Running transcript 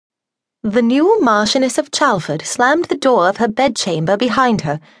The new Marchioness of Chalford slammed the door of her bedchamber behind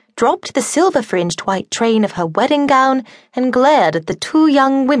her, dropped the silver-fringed white train of her wedding gown, and glared at the two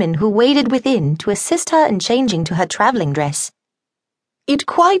young women who waited within to assist her in changing to her travelling dress. "It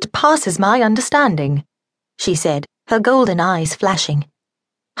quite passes my understanding," she said, her golden eyes flashing.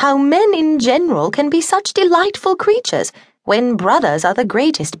 "How men in general can be such delightful creatures when brothers are the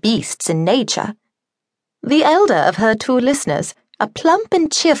greatest beasts in nature." The elder of her two listeners, a plump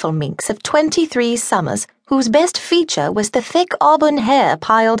and cheerful minx of 23 summers, whose best feature was the thick auburn hair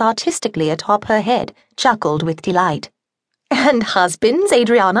piled artistically atop her head, chuckled with delight. "And husbands,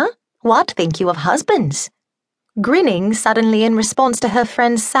 Adriana? What think you of husbands?" Grinning suddenly in response to her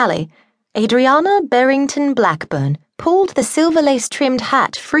friend's sally, Adriana Barrington Blackburn pulled the silver-lace-trimmed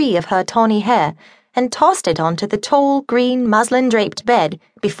hat free of her tawny hair and tossed it onto the tall, green, muslin-draped bed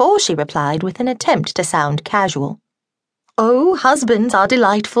before she replied with an attempt to sound casual. "Oh, husbands are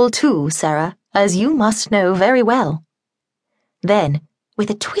delightful too, Sarah, as you must know very well." Then, with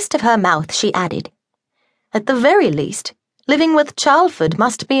a twist of her mouth, she added, "At the very least, living with Chalford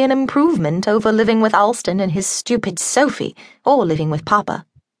must be an improvement over living with Alston and his stupid Sophie, or living with Papa.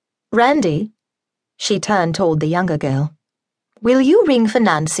 Randy," she turned toward the younger girl, "will you ring for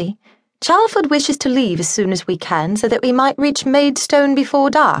Nancy? Chalford wishes to leave as soon as we can so that we might reach Maidstone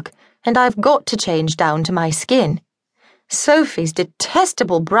before dark, and I've got to change down to my skin. Sophie's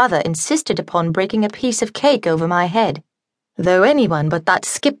detestable brother insisted upon breaking a piece of cake over my head, though anyone but that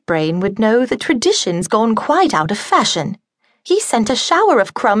skip-brain would know the tradition's gone quite out of fashion. He sent a shower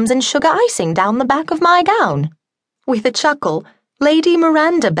of crumbs and sugar icing down the back of my gown." With a chuckle, Lady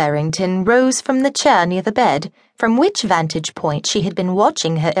Miranda Barrington rose from the chair near the bed, from which vantage point she had been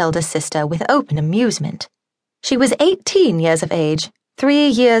watching her elder sister with open amusement. She was 18 years of age, 3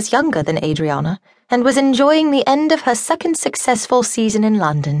 years younger than Adriana, and was enjoying the end of her second successful season in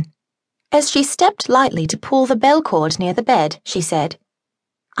London. As she stepped lightly to pull the bell cord near the bed, she said,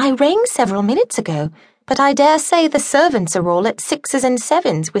 "I rang several minutes ago, but I dare say the servants are all at 6s and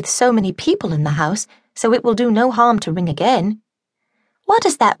 7s with so many people in the house, so it will do no harm to ring again. What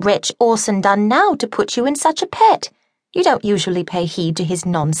has that wretch Orson done now to put you in such a pet? You don't usually pay heed to his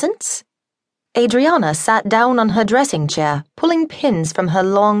nonsense." Adriana sat down on her dressing chair, pulling pins from her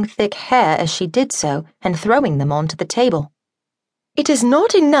long, thick hair as she did so and throwing them onto the table. "It is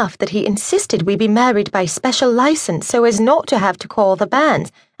not enough that he insisted we be married by special license so as not to have to call the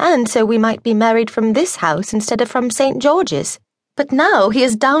banns, and so we might be married from this house instead of from St. George's. But now he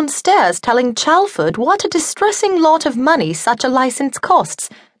is downstairs telling Chalford what a distressing lot of money such a license costs,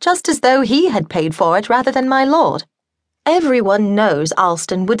 just as though he had paid for it rather than my lord. Everyone knows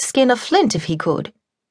Alston would skin a flint if he could.